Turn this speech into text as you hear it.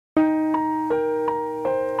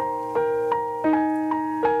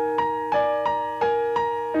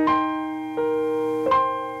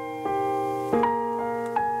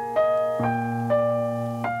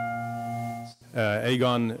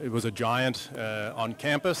Egon was a giant on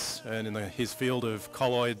campus and in his field of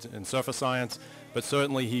colloids and surface science, but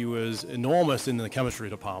certainly he was enormous in the chemistry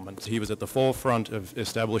department. He was at the forefront of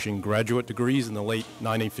establishing graduate degrees in the late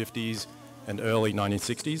 1950s and early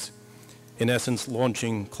 1960s, in essence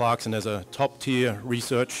launching Clarkson as a top-tier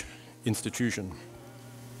research institution.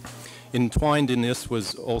 Entwined in this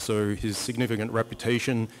was also his significant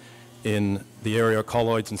reputation in the area of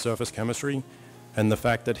colloids and surface chemistry, and the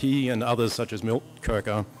fact that he and others such as Milt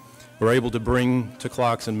Kirker were able to bring to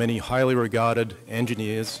Clarkson many highly regarded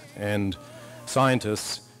engineers and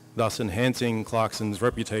scientists, thus enhancing Clarkson's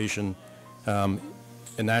reputation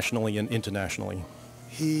nationally and internationally.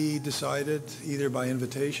 He decided, either by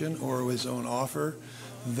invitation or his own offer,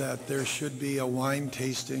 that there should be a wine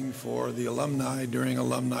tasting for the alumni during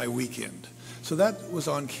alumni weekend. So that was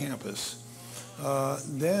on campus.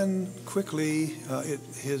 Then quickly,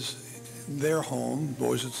 their home,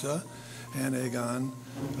 Bozica and Egon,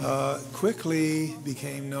 quickly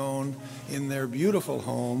became known in their beautiful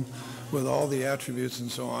home with all the attributes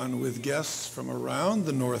and so on, with guests from around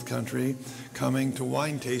the North Country coming to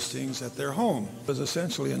wine tastings at their home. It was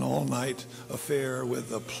essentially an all-night affair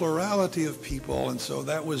with a plurality of people, and so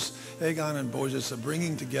that was Egon and Bozica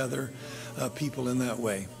bringing together people in that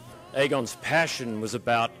way. Egon's passion was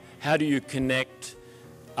about how do you connect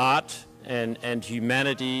art and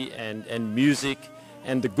humanity and music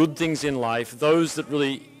and the good things in life, those that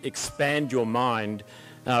really expand your mind,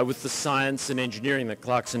 with the science and engineering that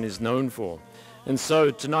Clarkson is known for. And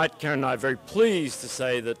so tonight Karen and I are very pleased to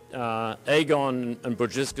say that Egon and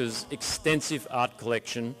Bozica's extensive art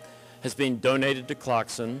collection has been donated to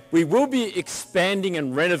Clarkson. We will be expanding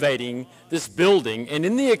and renovating this building, and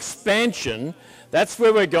in the expansion, that's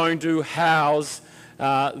where we're going to house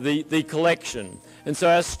the collection. And so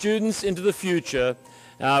our students into the future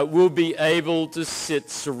will be able to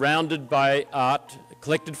sit surrounded by art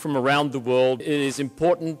collected from around the world. It is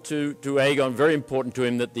important to Egon, very important to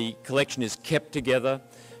him, that the collection is kept together,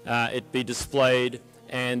 it be displayed,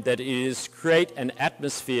 and that it is create an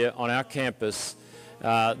atmosphere on our campus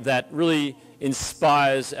that really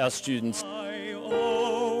inspires our students.